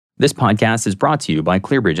This podcast is brought to you by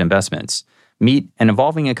ClearBridge Investments. Meet an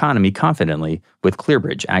evolving economy confidently with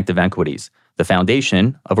ClearBridge Active Equities, the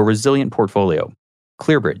foundation of a resilient portfolio.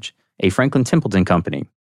 ClearBridge, a Franklin Templeton company.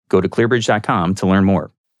 Go to clearbridge.com to learn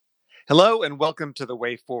more. Hello and welcome to The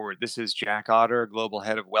Way Forward. This is Jack Otter, Global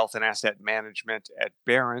Head of Wealth and Asset Management at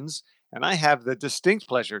Barron's, and I have the distinct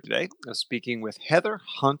pleasure today of speaking with Heather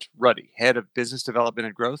Hunt Ruddy, Head of Business Development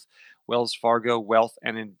and Growth, Wells Fargo Wealth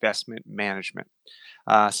and Investment Management.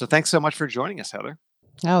 So thanks so much for joining us, Heather.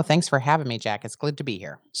 Oh, thanks for having me, Jack. It's good to be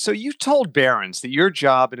here. So you told Barron's that your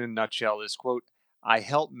job in a nutshell is, quote, I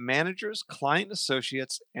help managers, client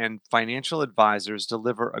associates, and financial advisors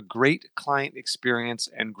deliver a great client experience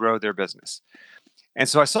and grow their business. And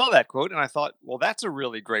so I saw that quote and I thought, well, that's a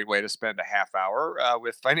really great way to spend a half hour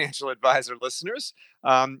with financial advisor listeners.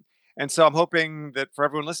 And so I'm hoping that for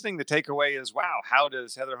everyone listening, the takeaway is, wow, how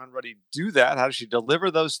does Heather Hunt Ruddy do that? How does she deliver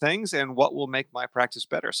those things? And what will make my practice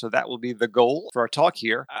better? So that will be the goal for our talk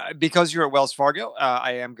here. Because you're at Wells Fargo,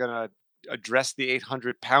 I am going to address the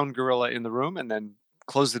 800-pound gorilla in the room and then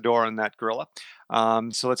close the door on that gorilla.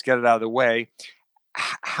 So let's get it out of the way.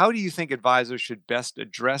 How do you think advisors should best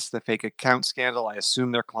address the fake account scandal? I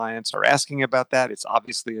assume their clients are asking about that. It's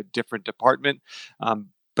obviously a different department,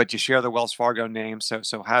 but you share the Wells Fargo name.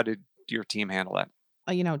 So how did your team handle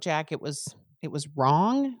that? Jack, it was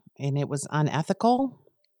wrong and it was unethical,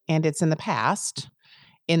 and it's in the past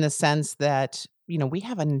in the sense that, we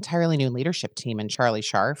have an entirely new leadership team in Charlie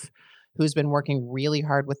Scharf, who's been working really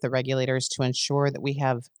hard with the regulators to ensure that we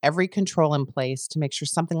have every control in place to make sure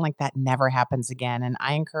something like that never happens again. And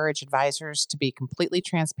I encourage advisors to be completely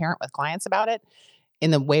transparent with clients about it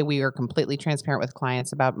in the way we are completely transparent with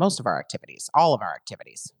clients about most of our activities, all of our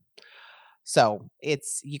activities. So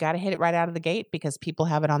you got to hit it right out of the gate because people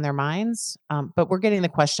have it on their minds. But we're getting the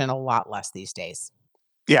question a lot less these days.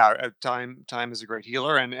 Yeah, time is a great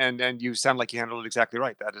healer, and you sound like you handled it exactly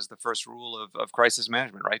right. That is the first rule of crisis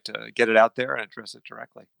management, right? To get it out there and address it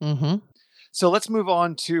directly. Mm-hmm. So let's move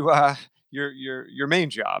on to your main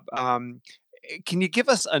job. Can you give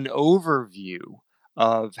us an overview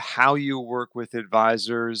of how you work with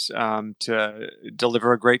advisors to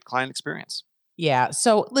deliver a great client experience? Yeah.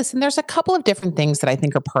 So listen, there's a couple of different things that I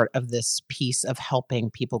think are part of this piece of helping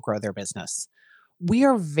people grow their business. We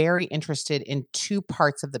are very interested in two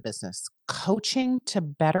parts of the business: coaching to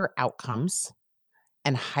better outcomes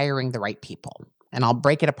and hiring the right people. And I'll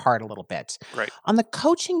break it apart a little bit. Right. On the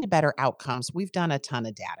coaching to better outcomes, we've done a ton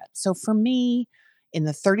of data. So for me, in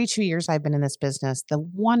the 32 years I've been in this business, the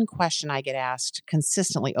one question I get asked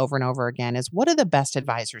consistently over and over again is, what do the best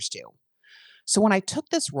advisors do? So when I took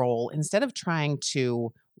this role, instead of trying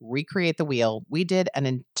to recreate the wheel, we did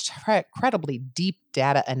an incredibly deep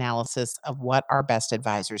data analysis of what our best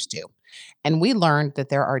advisors do. And we learned that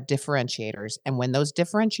there are differentiators. And when those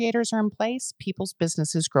differentiators are in place, people's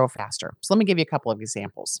businesses grow faster. So let me give you a couple of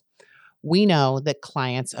examples. We know that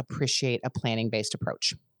clients appreciate a planning-based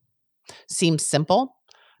approach. Seems simple.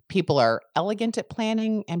 People are elegant at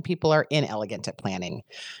planning and people are inelegant at planning.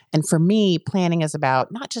 And for me, planning is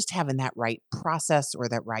about not just having that right process or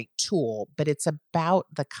that right tool, but it's about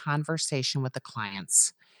the conversation with the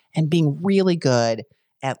clients and being really good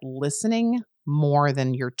at listening more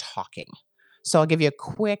than you're talking. So I'll give you a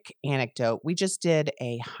quick anecdote. We just did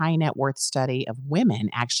a high net worth study of women,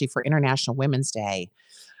 actually for International Women's Day.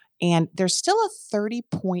 And there's still a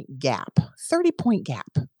 30-point gap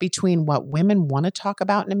between what women want to talk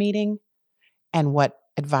about in a meeting and what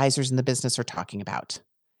advisors in the business are talking about.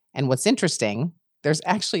 And what's interesting, there's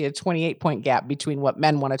actually a 28-point gap between what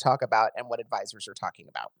men want to talk about and what advisors are talking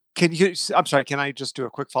about. I'm sorry, can I just do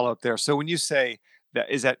a quick follow-up there? So when you say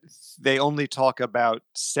that, is that they only talk about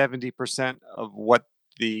 70% of what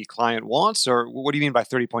the client wants, or what do you mean by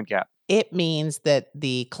 30-point gap? It means that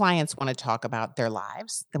the clients want to talk about their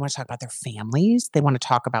lives. They want to talk about their families. They want to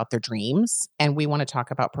talk about their dreams. And we want to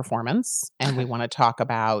talk about performance. And we want to talk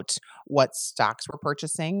about what stocks we're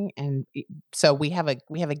purchasing. And so we have a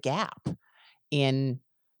gap in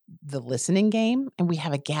the listening game. And we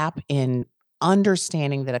have a gap in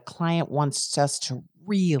understanding that a client wants us to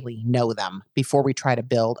really know them before we try to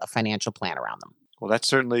build a financial plan around them. Well, that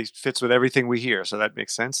certainly fits with everything we hear, so that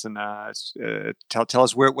makes sense. And tell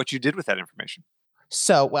us what you did with that information.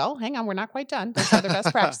 So, well, hang on, we're not quite done. Those are the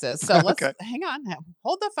best practices. So let's hang on,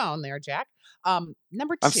 hold the phone there, Jack.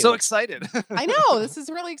 Number 2. I'm so excited. I know, this is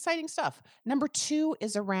really exciting stuff. Number 2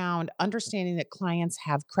 is around understanding that clients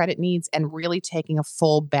have credit needs and really taking a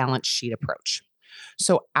full balance sheet approach.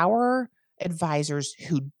 So our advisors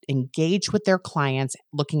who engage with their clients,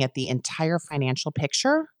 looking at the entire financial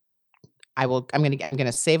picture. I'm going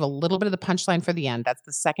to save a little bit of the punchline for the end. That's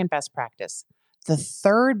the second best practice. The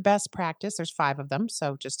third best practice, there's 5 of them,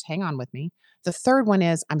 so just hang on with me. The third one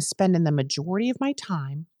is I'm spending the majority of my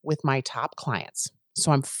time with my top clients.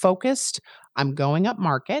 So I'm focused, I'm going up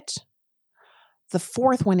market. The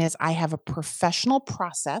fourth one is I have a professional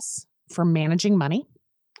process for managing money.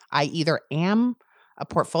 I either am a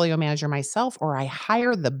portfolio manager myself or I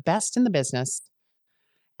hire the best in the business.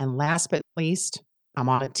 And last but not least, I'm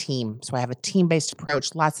on a team. So I have a team-based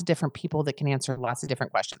approach, lots of different people that can answer lots of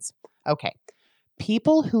different questions. Okay.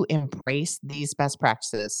 People who embrace these best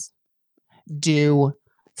practices do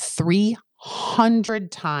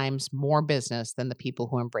 300 times more business than the people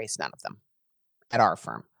who embrace none of them at our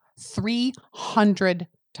firm. 300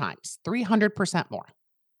 times, 300% more.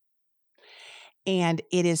 And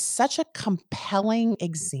it is such a compelling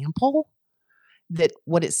example that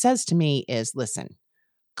what it says to me is, listen,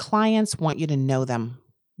 clients want you to know them.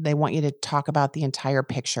 They want you to talk about the entire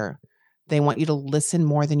picture. They want you to listen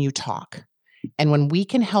more than you talk. And when we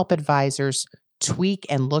can help advisors tweak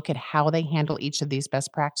and look at how they handle each of these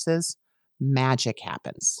best practices, magic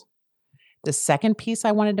happens. The second piece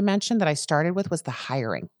I wanted to mention that I started with was the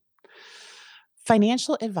hiring.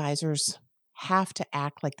 Financial advisors have to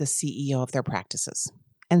act like the CEO of their practices.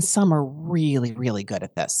 And some are really, really good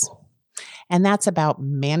at this. And that's about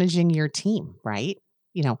managing your team, right?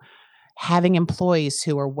 Having employees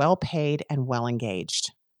who are well paid and well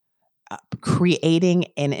engaged, creating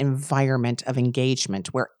an environment of engagement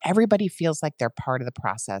where everybody feels like they're part of the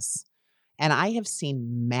process. And I have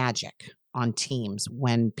seen magic on teams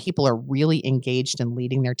when people are really engaged in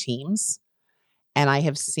leading their teams. And I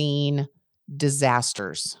have seen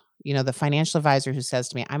disasters. The financial advisor who says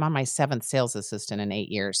to me, I'm on my 7th sales assistant in 8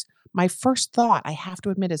 years. My first thought, I have to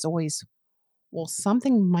admit, is always, well,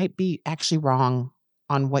 something might be actually wrong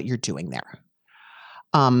on what you're doing there.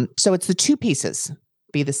 So it's the two pieces.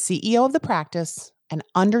 Be the CEO of the practice and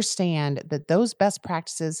understand that those best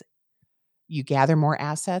practices, you gather more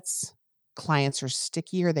assets, clients are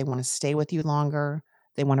stickier, they want to stay with you longer,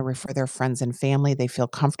 they want to refer their friends and family, they feel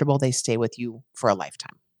comfortable, they stay with you for a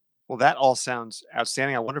lifetime. Well, that all sounds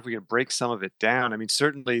outstanding. I wonder if we could break some of it down. I mean,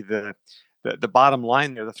 certainly the bottom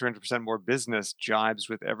line there, the 300% more business jibes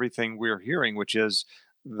with everything we're hearing, which is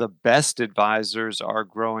the best advisors are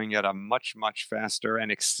growing at a much, much faster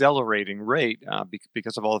and accelerating rate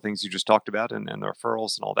because of all the things you just talked about and the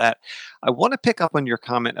referrals and all that. I want to pick up on your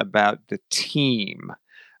comment about the team.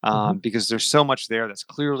 Because there's so much there that's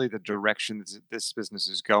clearly the direction this business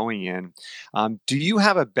is going in. Do you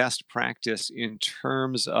have a best practice in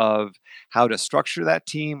terms of how to structure that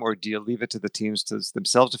team, or do you leave it to the teams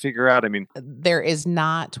themselves to figure out? I mean, There is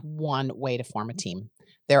not one way to form a team.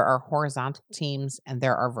 There are horizontal teams and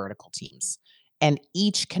there are vertical teams, and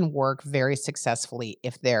each can work very successfully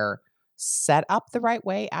if they're set up the right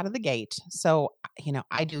way out of the gate. So,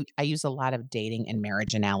 I use a lot of dating and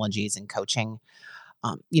marriage analogies in coaching.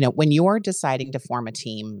 When you're deciding to form a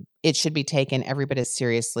team, it should be taken every bit as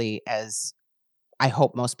seriously as I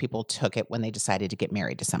hope most people took it when they decided to get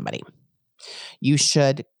married to somebody. You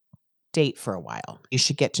should date for a while. You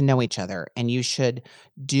should get to know each other and you should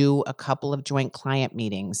do a couple of joint client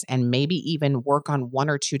meetings and maybe even work on one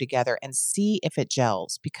or two together and see if it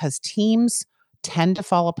gels, because teams tend to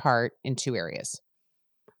fall apart in 2 areas.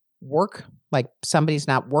 Work, like somebody's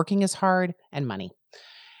not working as hard, and money.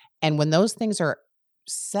 And when those things are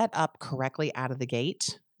set up correctly out of the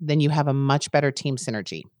gate, then you have a much better team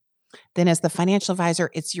synergy. Then as the financial advisor,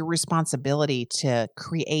 it's your responsibility to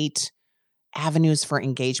create avenues for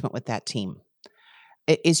engagement with that team.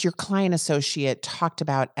 Is your client associate talked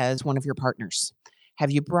about as one of your partners?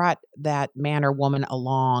 Have you brought that man or woman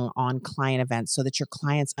along on client events so that your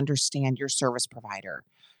clients understand your service provider?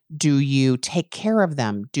 Do you take care of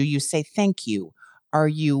them? Do you say thank you? Are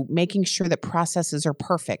you making sure that processes are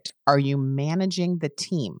perfect? Are you managing the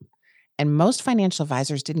team? And most financial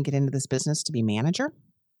advisors didn't get into this business to be manager.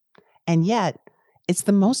 And yet, it's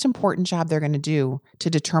the most important job they're going to do to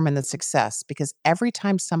determine the success, because every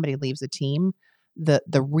time somebody leaves a team, the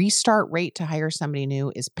restart rate to hire somebody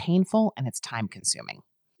new is painful and it's time consuming.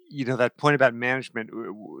 That point about management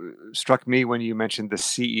struck me when you mentioned the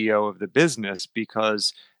CEO of the business,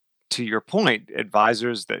 because to your point,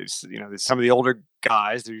 advisors, some of the older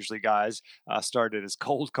guys, they're usually guys, started as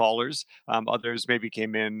cold callers. Others maybe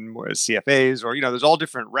came in more as CFAs, or, there's all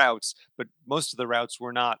different routes, but most of the routes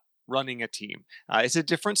were not running a team. It's a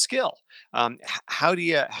different skill. How do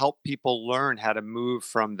you help people learn how to move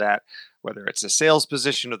from that, whether it's a sales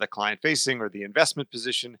position or the client facing or the investment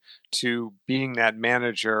position, to being that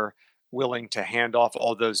manager willing to hand off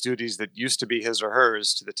all those duties that used to be his or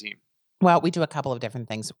hers to the team? Well, we do a couple of different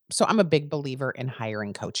things. So I'm a big believer in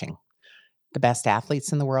hiring coaching. The best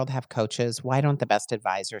athletes in the world have coaches. Why don't the best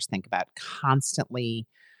advisors think about constantly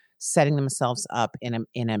setting themselves up in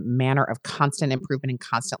a manner of constant improvement and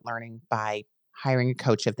constant learning by hiring a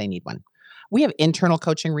coach if they need one? We have internal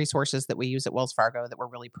coaching resources that we use at Wells Fargo that we're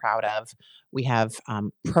really proud of. We have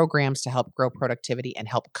programs to help grow productivity and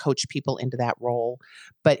help coach people into that role.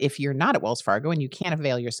 But if you're not at Wells Fargo and you can't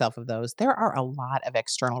avail yourself of those, there are a lot of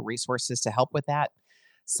external resources to help with that.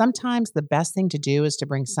 Sometimes the best thing to do is to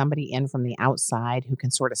bring somebody in from the outside who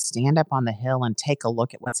can sort of stand up on the hill and take a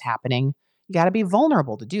look at what's happening. You got to be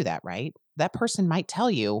vulnerable to do that, right? That person might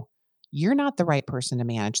tell you, you're not the right person to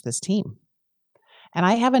manage this team. And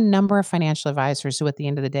I have a number of financial advisors who, at the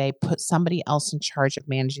end of the day, put somebody else in charge of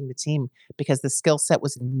managing the team because the skill set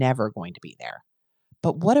was never going to be there.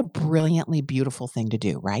 But what a brilliantly beautiful thing to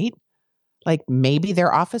do, right? Like maybe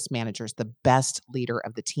their office manager is the best leader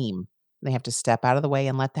of the team. They have to step out of the way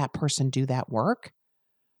and let that person do that work.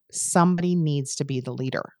 Somebody needs to be the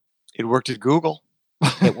leader. It worked at Google.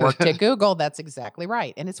 It worked at Google. That's exactly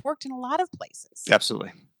right. And it's worked in a lot of places.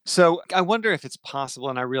 Absolutely. So I wonder if it's possible,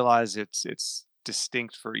 and I realize it's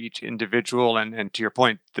distinct for each individual, and to your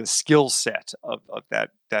point, the skill set of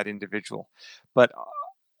that individual. But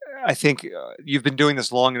I think you've been doing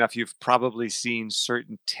this long enough. You've probably seen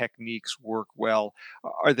certain techniques work well.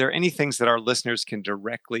 Are there any things that our listeners can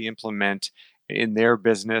directly implement in their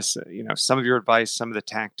business? Some of your advice, some of the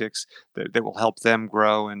tactics that will help them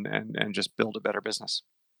grow and just build a better business.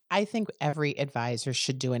 I think every advisor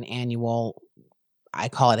should do an annual, I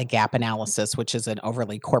call it a gap analysis, which is an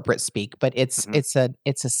overly corporate speak, but it's a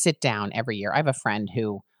sit down every year. I have a friend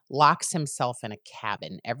who locks himself in a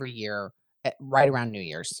cabin every year right around New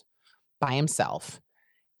Year's by himself,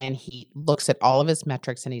 and he looks at all of his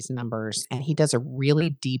metrics and his numbers, and he does a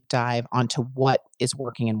really deep dive onto what is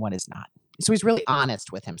working and what is not. So he's really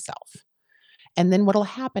honest with himself. And then what'll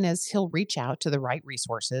happen is he'll reach out to the right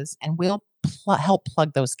resources and we'll help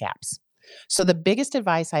plug those gaps. So the biggest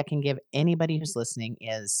advice I can give anybody who's listening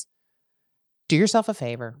is do yourself a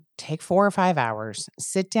favor, take 4 or 5 hours,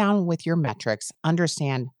 sit down with your metrics,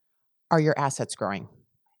 understand, are your assets growing?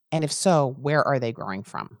 And if so, where are they growing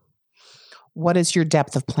from? What does your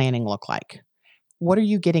depth of planning look like? What are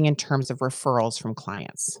you getting in terms of referrals from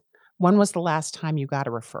clients? When was the last time you got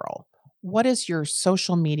a referral? What is your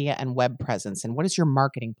social media and web presence? And what is your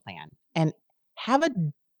marketing plan? And have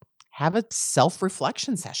a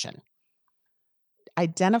self-reflection session.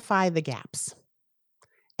 Identify the gaps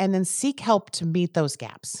and then seek help to meet those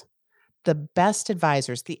gaps. The best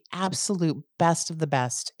advisors, the absolute best of the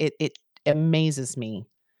best, it amazes me.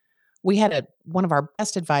 We had one of our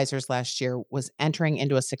best advisors last year was entering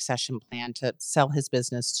into a succession plan to sell his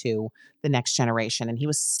business to the next generation. And he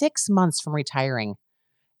was 6 months from retiring.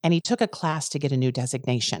 And he took a class to get a new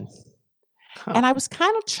designation. Huh. And I was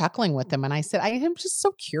kind of chuckling with him. And I said, I am just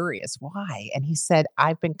so curious. Why? And he said,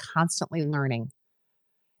 I've been constantly learning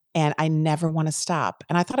and I never want to stop.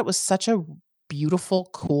 And I thought it was such a beautiful,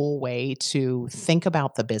 cool way to think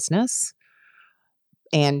about the business.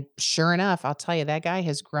 And sure enough, I'll tell you, that guy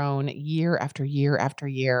has grown year after year after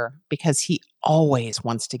year because he always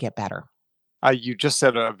wants to get better. You just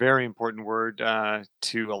said a very important word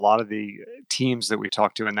to a lot of the teams that we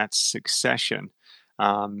talk to, and that's succession.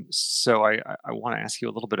 So I want to ask you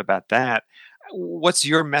a little bit about that. What's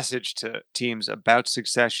your message to teams about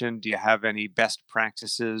succession? Do you have any best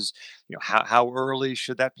practices? How early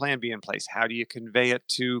should that plan be in place? How do you convey it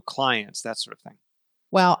to clients? That sort of thing.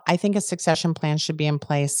 Well, I think a succession plan should be in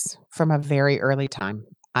place from a very early time.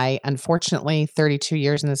 I, unfortunately, 32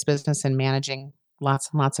 years in this business and managing lots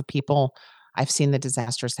and lots of people, I've seen the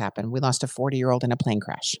disasters happen. We lost a 40-year-old in a plane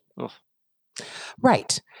crash. Ugh.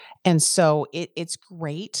 Right. And so it's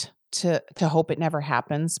great to hope it never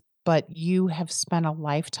happens, but you have spent a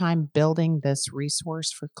lifetime building this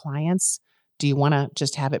resource for clients. Do you want to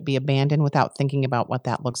just have it be abandoned without thinking about what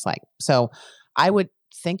that looks like? So I would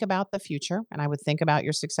think about the future and I would think about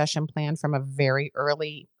your succession plan from a very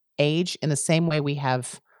early age in the same way we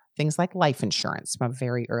have things like life insurance from a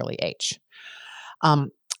very early age.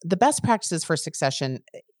 The best practices for succession,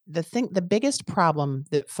 the biggest problem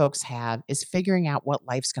that folks have is figuring out what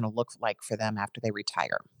life's going to look like for them after they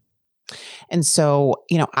retire. And so,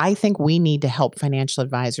 I think we need to help financial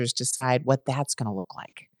advisors decide what that's going to look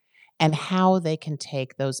like and how they can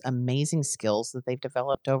take those amazing skills that they've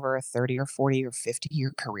developed over a 30 or 40 or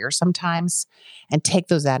 50-year career sometimes and take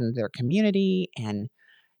those out into their community and,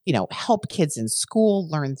 help kids in school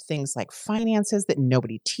learn things like finances that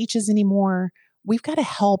nobody teaches anymore. We've got to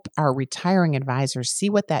help our retiring advisors see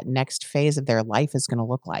what that next phase of their life is going to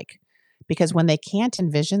look like. Because when they can't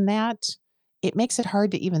envision that, it makes it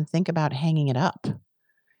hard to even think about hanging it up.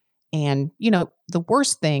 And, the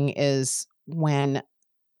worst thing is when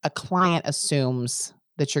a client assumes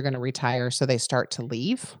that you're going to retire, so they start to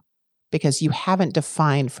leave because you haven't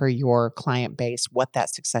defined for your client base what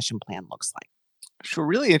that succession plan looks like. Sure,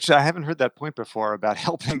 really interesting. I haven't heard that point before about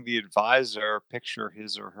helping the advisor picture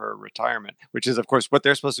his or her retirement, which is, of course, what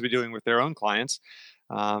they're supposed to be doing with their own clients.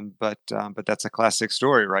 But that's a classic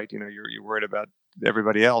story, right? You're worried about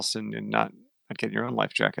everybody else and not getting your own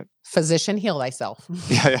life jacket. Physician, heal thyself.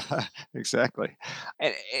 Yeah, exactly.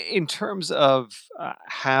 And in terms of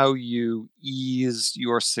how you ease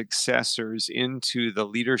your successors into the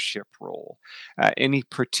leadership role, any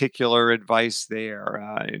particular advice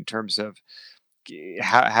there in terms of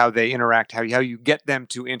how they interact, how you get them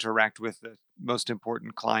to interact with the most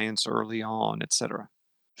important clients early on, et cetera?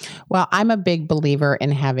 Well, I'm a big believer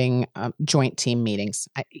in having joint team meetings.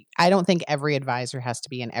 I don't think every advisor has to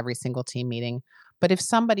be in every single team meeting, but if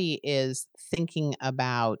somebody is thinking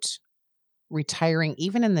about retiring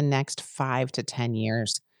even in the next 5 to 10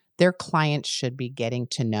 years, their clients should be getting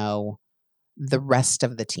to know the rest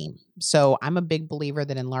of the team. So I'm a big believer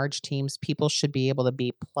that in large teams, people should be able to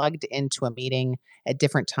be plugged into a meeting at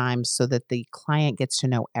different times so that the client gets to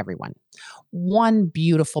know everyone. One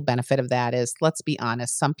beautiful benefit of that is, let's be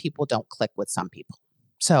honest, some people don't click with some people.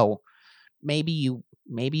 So maybe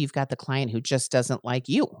you've got the client who just doesn't like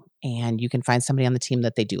you, and you can find somebody on the team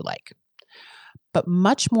that they do like. But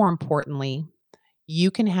much more importantly,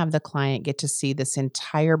 you can have the client get to see this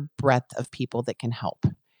entire breadth of people that can help.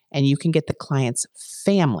 And you can get the client's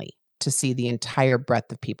family to see the entire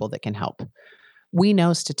breadth of people that can help. We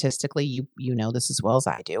know statistically, you know this as well as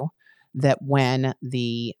I do, that when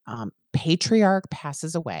the patriarch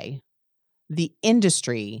passes away, the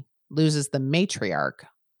industry loses the matriarch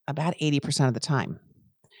about 80% of the time.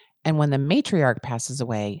 And when the matriarch passes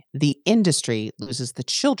away, the industry loses the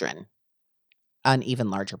children an even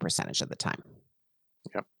larger percentage of the time.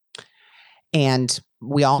 Yep. And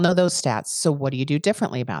we all know those stats. So what do you do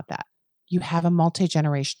differently about that? You have a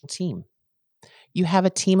multi-generational team. You have a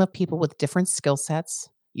team of people with different skill sets.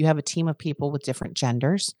 You have a team of people with different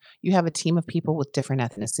genders. You have a team of people with different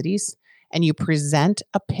ethnicities. And you present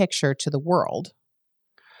a picture to the world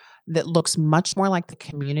that looks much more like the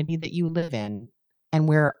community that you live in, and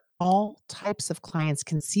where all types of clients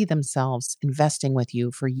can see themselves investing with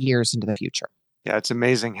you for years into the future. Yeah, it's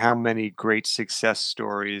amazing how many great success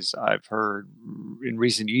stories I've heard in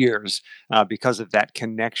recent years because of that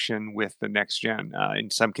connection with the next gen. In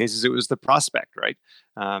some cases, it was the prospect, right?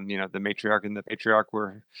 The matriarch and the patriarch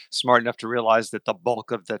were smart enough to realize that the bulk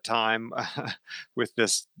of the time with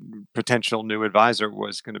this potential new advisor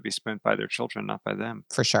was going to be spent by their children, not by them.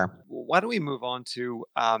 For sure. Why don't we move on to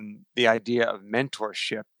the idea of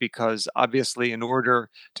mentorship? Because obviously, in order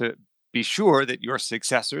to be sure that your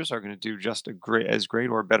successors are going to do just as great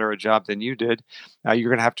or better a job than you did, you're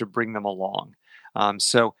going to have to bring them along.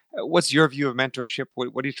 So, what's your view of mentorship?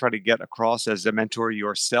 What do you try to get across as a mentor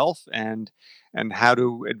yourself, and how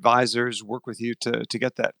do advisors work with you to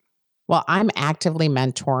get that? Well, I'm actively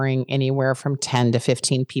mentoring anywhere from 10 to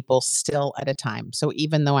 15 people still at a time. So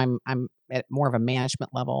even though I'm at more of a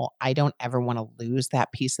management level, I don't ever want to lose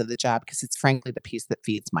that piece of the job because it's frankly the piece that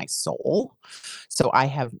feeds my soul. So I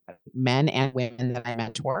have men and women that I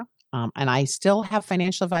mentor. And I still have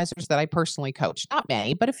financial advisors that I personally coach. Not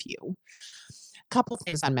many, but a few. Couple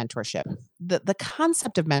things on mentorship. The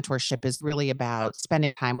concept of mentorship is really about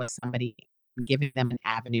spending time with somebody and giving them an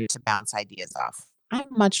avenue to bounce ideas off. I'm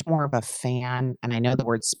much more of a fan, and I know the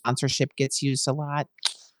word sponsorship gets used a lot.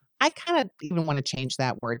 I kind of even want to change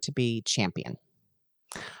that word to be champion.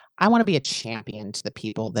 I want to be a champion to the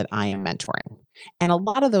people that I am mentoring. And a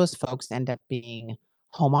lot of those folks end up being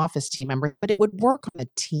home office team members, but it would work on the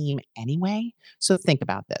team anyway. So think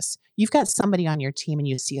about this. You've got somebody on your team and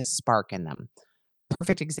you see a spark in them.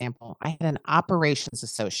 Perfect example. I had an operations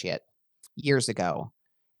associate years ago,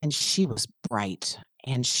 and she was bright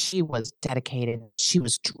and she was dedicated. She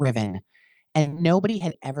was driven, and nobody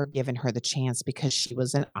had ever given her the chance because she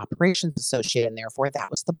was an operations associate, and therefore that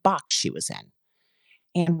was the box she was in.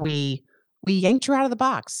 And we yanked her out of the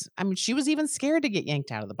box. I mean, she was even scared to get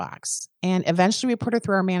yanked out of the box. And eventually we put her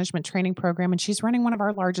through our management training program, and she's running one of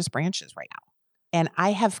our largest branches right now. And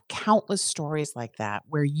I have countless stories like that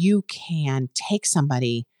where you can take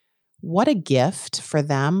somebody, what a gift for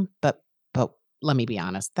them, but let me be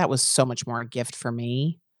honest, that was so much more a gift for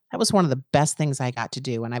me. That was one of the best things I got to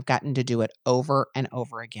do, and I've gotten to do it over and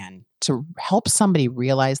over again. To help somebody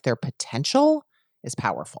realize their potential is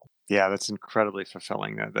powerful. Yeah, that's incredibly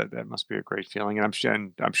fulfilling. That must be a great feeling, and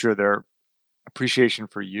I'm sure they're appreciation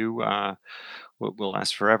for you will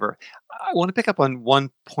last forever. I want to pick up on one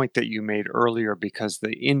point that you made earlier because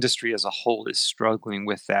the industry as a whole is struggling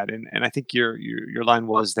with that, and I think your line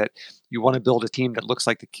was that you want to build a team that looks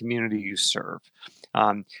like the community you serve.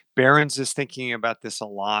 Barron's is thinking about this a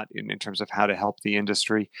lot in terms of how to help the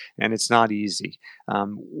industry, and it's not easy.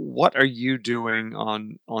 What are you doing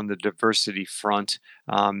on the diversity front?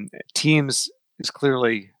 Teams is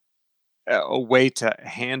clearly a way to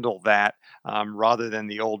handle that, rather than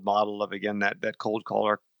the old model of, again, that cold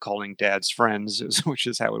caller calling dad's friends, which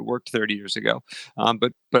is how it worked 30 years ago.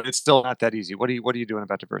 But it's still not that easy. What are you doing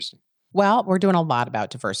about diversity? Well, we're doing a lot about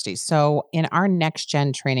diversity. So, in our next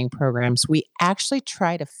gen training programs, we actually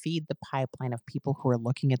try to feed the pipeline of people who are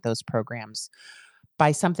looking at those programs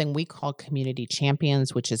by something we call community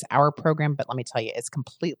champions, which is our program. But let me tell you, it's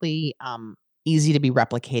completely easy to be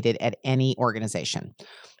replicated at any organization.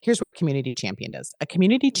 Here's what community champion does: a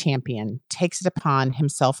community champion takes it upon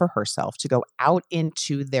himself or herself to go out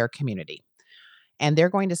into their community, and they're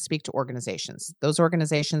going to speak to organizations. Those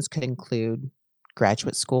organizations could include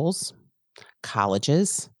graduate schools,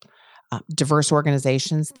 colleges, diverse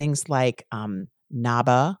organizations, things like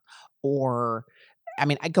NABA, or I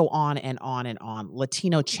mean, I go on and on and on.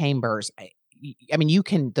 Latino chambers. I mean, you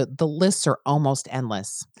can, the lists are almost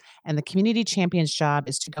endless. And the community champion's job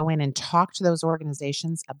is to go in and talk to those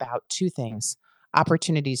organizations about two things: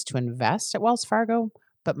 opportunities to invest at Wells Fargo,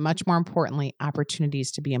 but much more importantly,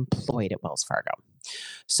 opportunities to be employed at Wells Fargo.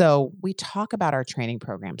 So we talk about our training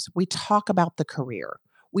programs. We talk about the career.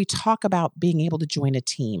 We talk about being able to join a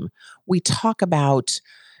team. We talk about,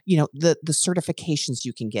 the certifications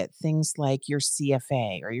you can get, things like your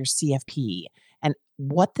CFA or your CFP, and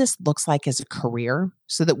what this looks like as a career,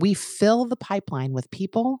 so that we fill the pipeline with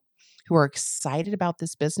people who are excited about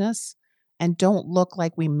this business and don't look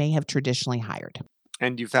like we may have traditionally hired.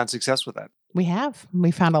 And you found success with that. We have.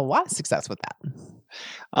 We found a lot of success with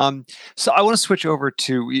that. So I want to switch over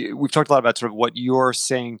to, we've talked a lot about sort of what you're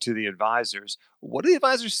saying to the advisors. What are the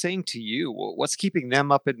advisors saying to you? What's keeping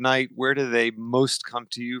them up at night? Where do they most come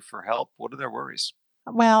to you for help? What are their worries?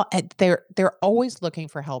 Well, they're always looking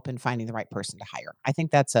for help in finding the right person to hire. I think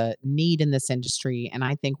that's a need in this industry, and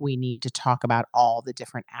I think we need to talk about all the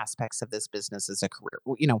different aspects of this business as a career.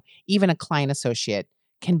 Even a client associate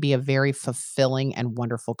can be a very fulfilling and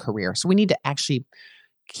wonderful career. So we need to actually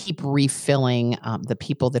keep refilling the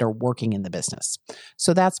people that are working in the business.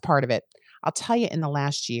 So that's part of it. I'll tell you, in the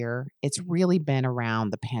last year, it's really been around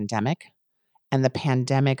the pandemic and the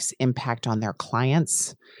pandemic's impact on their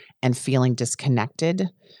clients and feeling disconnected.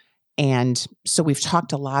 And so we've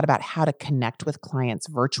talked a lot about how to connect with clients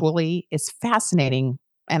virtually. It's fascinating.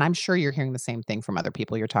 And I'm sure you're hearing the same thing from other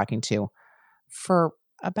people you're talking to. For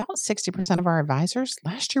about 60% of our advisors,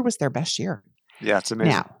 last year was their best year. Yeah, it's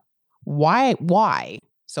amazing. Now, why?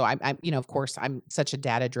 So of course, I'm such a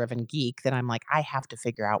data-driven geek that I'm like, I have to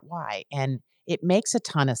figure out why. And it makes a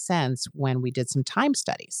ton of sense when we did some time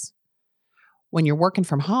studies. When you're working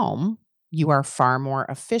from home, you are far more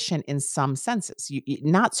efficient in some senses.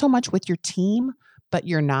 Not so much with your team, but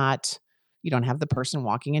you don't have the person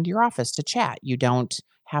walking into your office to chat. You don't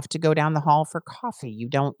have to go down the hall for coffee. You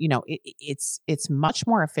don't, it's much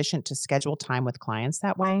more efficient to schedule time with clients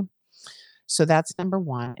that way. So that's number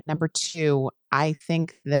one. Number two, I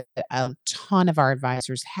think that a ton of our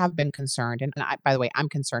advisors have been concerned, and by the way, I'm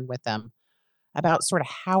concerned with them, about sort of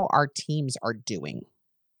how our teams are doing.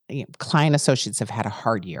 Client associates have had a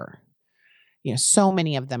hard year. So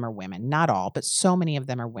many of them are women, not all, but so many of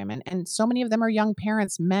them are women. And so many of them are young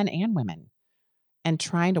parents, men and women, and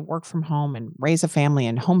trying to work from home and raise a family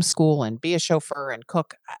and homeschool and be a chauffeur and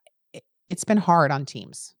cook. It's been hard on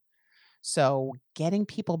teams. So getting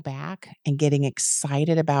people back and getting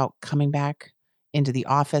excited about coming back into the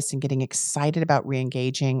office and getting excited about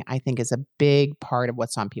reengaging, I think, is a big part of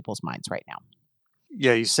what's on people's minds right now.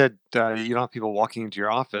 Yeah, you said you don't have people walking into your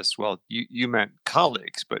office. Well, you meant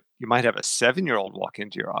colleagues, but you might have a 7-year-old walk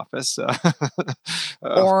into your office.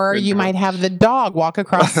 Or you might have the dog walk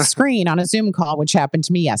across the screen on a Zoom call, which happened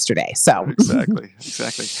to me yesterday. So exactly.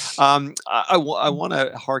 I want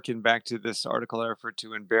to harken back to this article I referred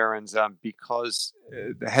to in Barron's, because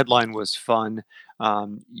the headline was fun.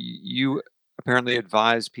 You apparently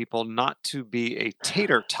advise people not to be a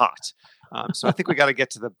tater tot. So I think we got to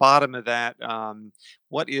get to the bottom of that.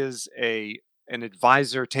 What is an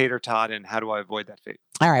advisor tater tot, and how do I avoid that fate?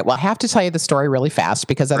 All right. Well, I have to tell you the story really fast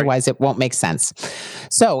because otherwise it won't make sense.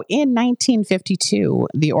 So in 1952,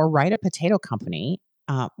 the Ore-Ida Potato Company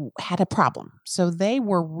had a problem. So they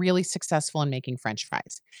were really successful in making French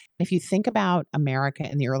fries. If you think about America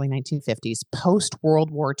in the early 1950s, post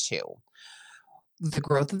World War II, the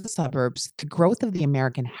growth of the suburbs, the growth of the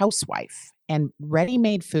American housewife, and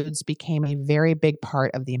ready-made foods became a very big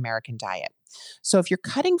part of the American diet. So if you're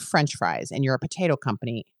cutting French fries and you're a potato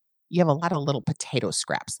company, you have a lot of little potato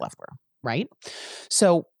scraps left over, right?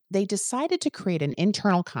 So they decided to create an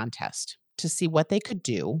internal contest to see what they could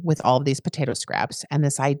do with all of these potato scraps. And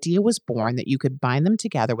this idea was born that you could bind them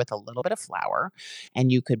together with a little bit of flour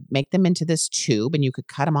and you could make them into this tube and you could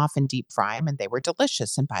cut them off and deep fry them. And they were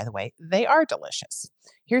delicious. And by the way, they are delicious.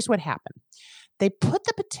 Here's what happened. They put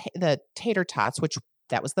the tater tots, which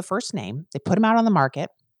that was the first name, they put them out on the market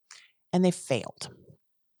and they failed.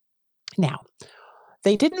 Now,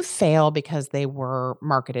 they didn't fail because they were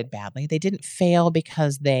marketed badly. They didn't fail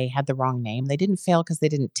because they had the wrong name. They didn't fail because they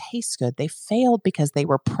didn't taste good. They failed because they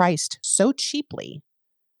were priced so cheaply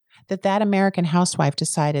that American housewife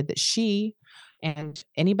decided that she and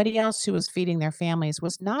anybody else who was feeding their families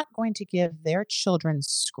was not going to give their children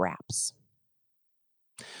scraps.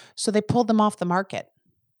 So they pulled them off the market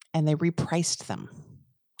and they repriced them.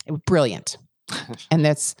 It was brilliant. And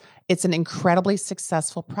it's an incredibly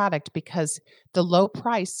successful product because the low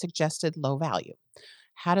price suggested low value.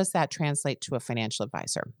 How does that translate to a financial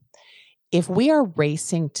advisor? If we are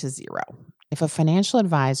racing to zero, if a financial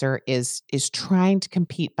advisor is trying to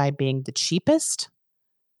compete by being the cheapest,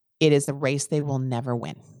 it is a race they will never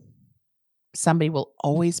win. Somebody will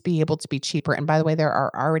always be able to be cheaper. And by the way, there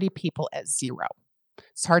are already people at zero.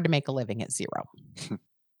 It's hard to make a living at zero.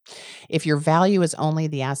 If your value is only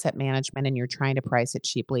the asset management and you're trying to price it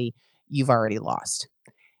cheaply, you've already lost.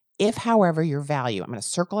 If, however, your value, I'm going to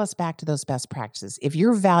circle us back to those best practices. If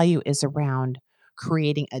your value is around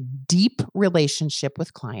creating a deep relationship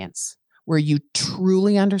with clients where you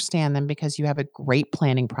truly understand them because you have a great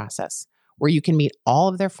planning process, where you can meet all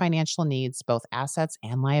of their financial needs, both assets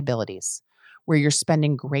and liabilities, where you're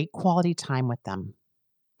spending great quality time with them,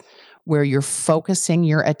 where you're focusing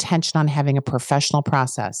your attention on having a professional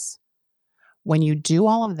process. When you do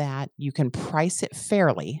all of that, you can price it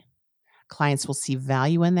fairly. Clients will see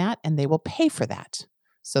value in that and they will pay for that.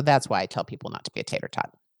 So that's why I tell people not to be a tater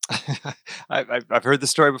tot. I've heard the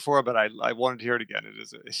story before, but I wanted to hear it again.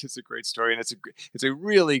 It's a great story, and it's a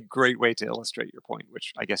really great way to illustrate your point,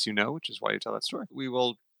 which I guess you know, which is why you tell that story. We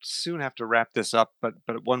will soon have to wrap this up, but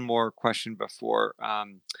one more question before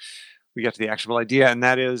we get to the actionable idea, and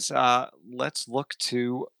that is let's look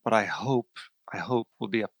to what I hope will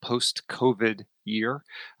be a post-COVID year.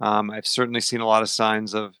 I've certainly seen a lot of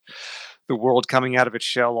signs of the world coming out of its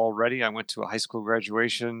shell already. I went to a high school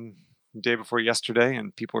graduation the day before yesterday,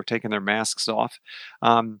 and people were taking their masks off.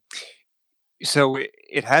 So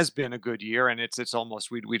it has been a good year, and it's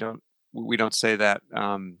almost we don't say that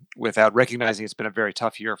without recognizing it's been a very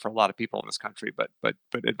tough year for a lot of people in this country. But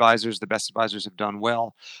advisors, the best advisors, have done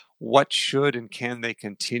well. What should and can they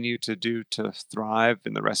continue to do to thrive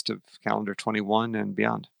in the rest of calendar 21 and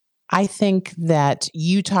beyond? I think that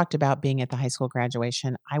you talked about being at the high school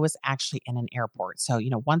graduation. I was actually in an airport. So,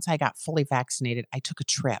 once I got fully vaccinated, I took a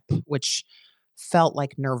trip, which felt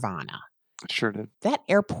like nirvana. It sure did. That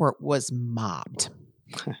airport was mobbed.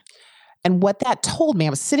 And what that told me, I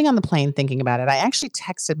was sitting on the plane thinking about it. I actually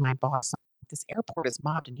texted my boss, this airport is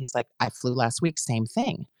mobbed. And he's like, I flew last week, same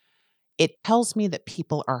thing. It tells me that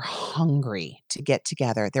people are hungry to get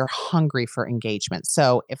together. They're hungry for engagement.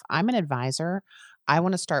 So if I'm an advisor, I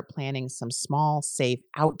want to start planning some small, safe,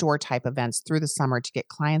 outdoor type events through the summer to get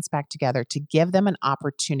clients back together, to give them an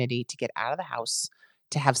opportunity to get out of the house,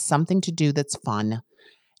 to have something to do that's fun.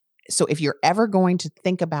 So if you're ever going to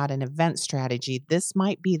think about an event strategy, this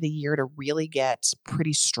might be the year to really get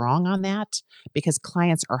pretty strong on that because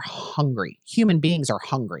clients are hungry. Human beings are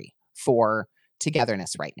hungry for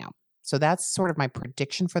togetherness right now. So that's sort of my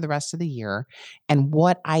prediction for the rest of the year and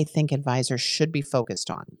what I think advisors should be focused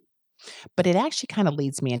on. But it actually kind of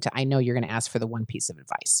leads me into, I know you're going to ask for the one piece of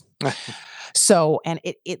advice. And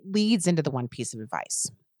it leads into the one piece of advice.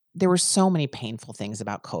 There were so many painful things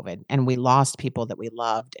about COVID, and we lost people that we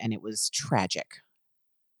loved, and it was tragic.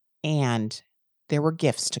 And there were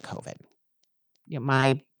gifts to COVID.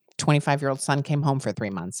 My 25-year-old son came home for 3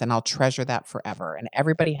 months, and I'll treasure that forever. And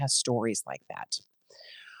everybody has stories like that.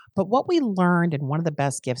 But what we learned, and one of the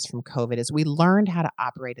best gifts from COVID, is we learned how to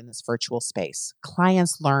operate in this virtual space.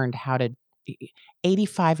 Clients learned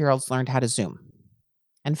 85-year-olds learned how to Zoom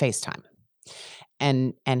and FaceTime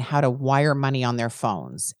and how to wire money on their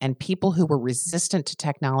phones. And people who were resistant to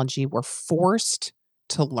technology were forced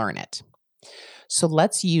to learn it. So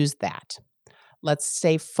let's use that. Let's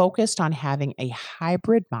stay focused on having a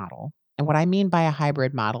hybrid model. And what I mean by a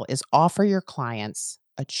hybrid model is offer your clients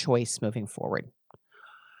a choice moving forward.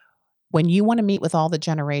 When you want to meet with all the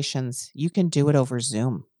generations, you can do it over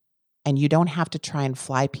Zoom. and you don't have to try and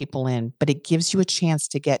fly people in, but it gives you a chance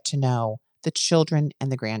to get to know the children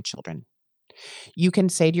and the grandchildren. You can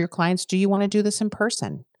say to your clients, do you want to do this in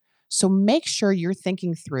person? So make sure you're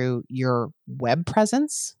thinking through your web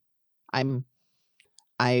presence. I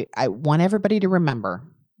want everybody to remember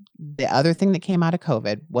the other thing that came out of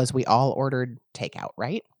COVID was we all ordered takeout,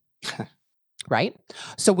 right? Right?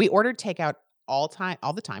 So we ordered takeout all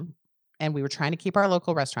the time. And we were trying to keep our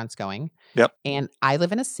local restaurants going. Yep. And I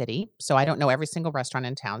live in a city, so I don't know every single restaurant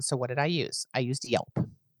in town. So what did I use? I used Yelp.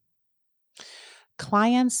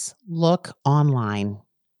 Clients look online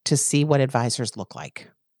to see what advisors look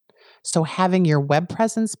like. So having your web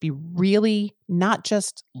presence be really not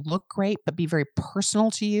just look great, but be very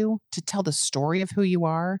personal to you, to tell the story of who you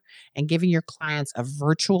are, and giving your clients a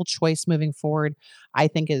virtual choice moving forward, I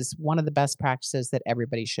think is one of the best practices that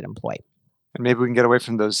everybody should employ. And maybe we can get away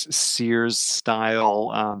from those Sears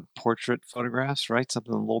style portrait photographs, right?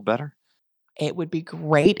 Something a little better. It would be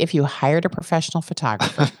great if you hired a professional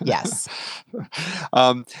photographer. Yes.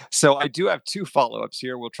 So I do have two follow-ups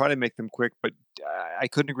here. We'll try to make them quick, but I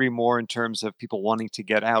couldn't agree more in terms of people wanting to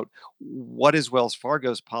get out. What is Wells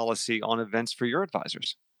Fargo's policy on events for your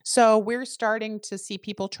advisors? So we're starting to see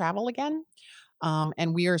people travel again.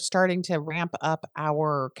 And we are starting to ramp up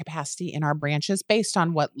our capacity in our branches based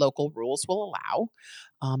on what local rules will allow.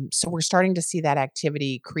 So we're starting to see that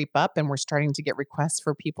activity creep up, and we're starting to get requests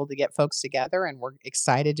for people to get folks together, and we're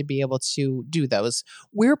excited to be able to do those.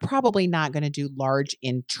 We're probably not going to do large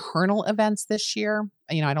internal events this year.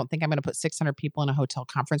 I don't think I'm going to put 600 people in a hotel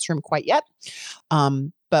conference room quite yet,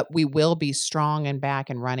 but we will be strong and back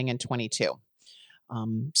and running in 22.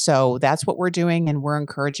 So that's what we're doing. And we're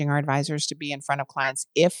encouraging our advisors to be in front of clients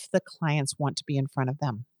if the clients want to be in front of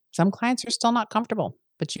them. Some clients are still not comfortable,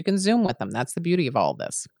 but you can Zoom with them. That's the beauty of all of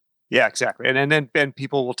this. Yeah, exactly. And then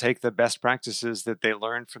people will take the best practices that they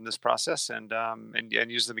learned from this process and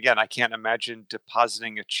use them again. I can't imagine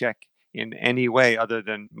depositing a check in any way other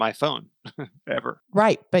than my phone ever.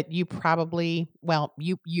 Right. But you probably,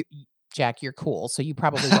 Jack, you're cool. So you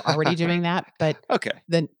probably were already doing that. But Okay.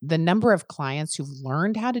 The number of clients who've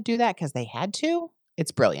learned how to do that because they had to,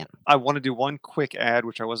 it's brilliant. I want to do one quick ad,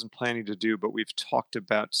 which I wasn't planning to do, but we've talked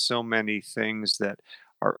about so many things that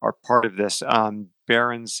are part of this.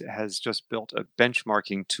 Barron's has just built a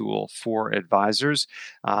benchmarking tool for advisors,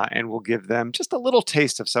 and we'll give them just a little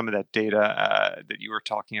taste of some of that data that you were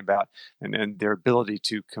talking about, and their ability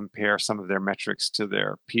to compare some of their metrics to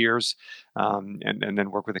their peers, and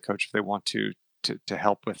then work with a coach if they want to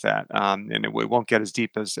help with that. And it won't get as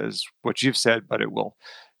deep as what you've said, but it will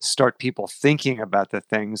start people thinking about the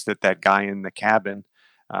things that guy in the cabin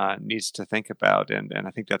needs to think about. And I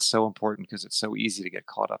think that's so important because it's so easy to get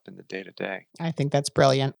caught up in the day-to-day. I think that's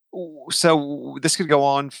brilliant. So this could go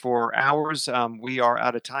on for hours. We are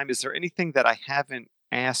out of time. Is there anything that I haven't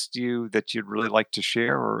asked you that you'd really like to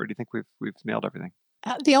share, or do you think we've nailed everything?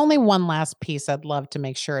 The only one last piece I'd love to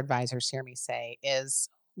make sure advisors hear me say is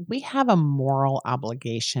we have a moral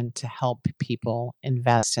obligation to help people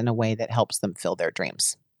invest in a way that helps them fill their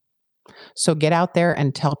dreams. So get out there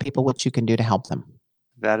and tell people what you can do to help them.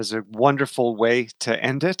 That is a wonderful way to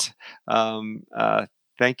end it.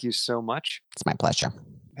 Thank you so much. It's my pleasure.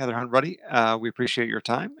 Heather Hunt Ruddy, we appreciate your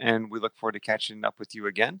time, and we look forward to catching up with you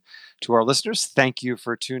again. To our listeners, thank you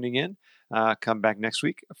for tuning in. Come back next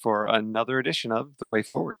week for another edition of The Way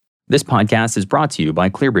Forward. This podcast is brought to you by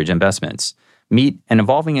ClearBridge Investments. Meet an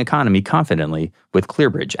evolving economy confidently with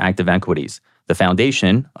ClearBridge Active Equities, the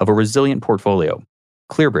foundation of a resilient portfolio.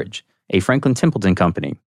 ClearBridge, a Franklin Templeton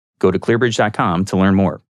company. Go to clearbridge.com to learn more.